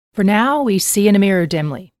For now we see in a mirror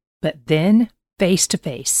dimly, but then face to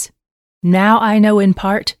face. Now I know in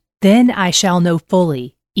part, then I shall know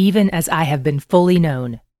fully, even as I have been fully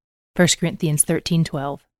known. 1 Corinthians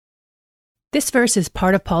 13:12. This verse is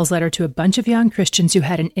part of Paul's letter to a bunch of young Christians who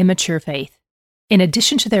had an immature faith. In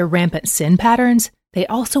addition to their rampant sin patterns, they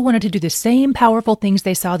also wanted to do the same powerful things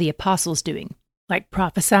they saw the apostles doing, like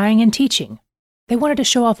prophesying and teaching. They wanted to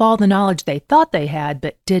show off all the knowledge they thought they had,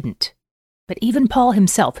 but didn't. But even Paul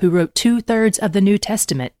himself, who wrote 2/3 of the New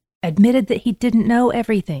Testament, admitted that he didn't know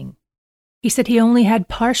everything. He said he only had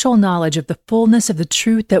partial knowledge of the fullness of the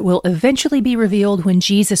truth that will eventually be revealed when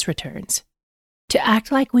Jesus returns. To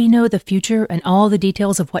act like we know the future and all the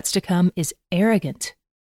details of what's to come is arrogant.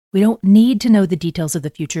 We don't need to know the details of the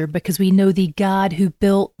future because we know the God who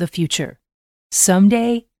built the future.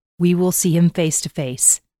 Someday, we will see him face to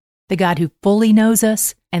face, the God who fully knows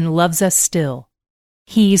us and loves us still.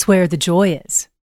 He's where the joy is.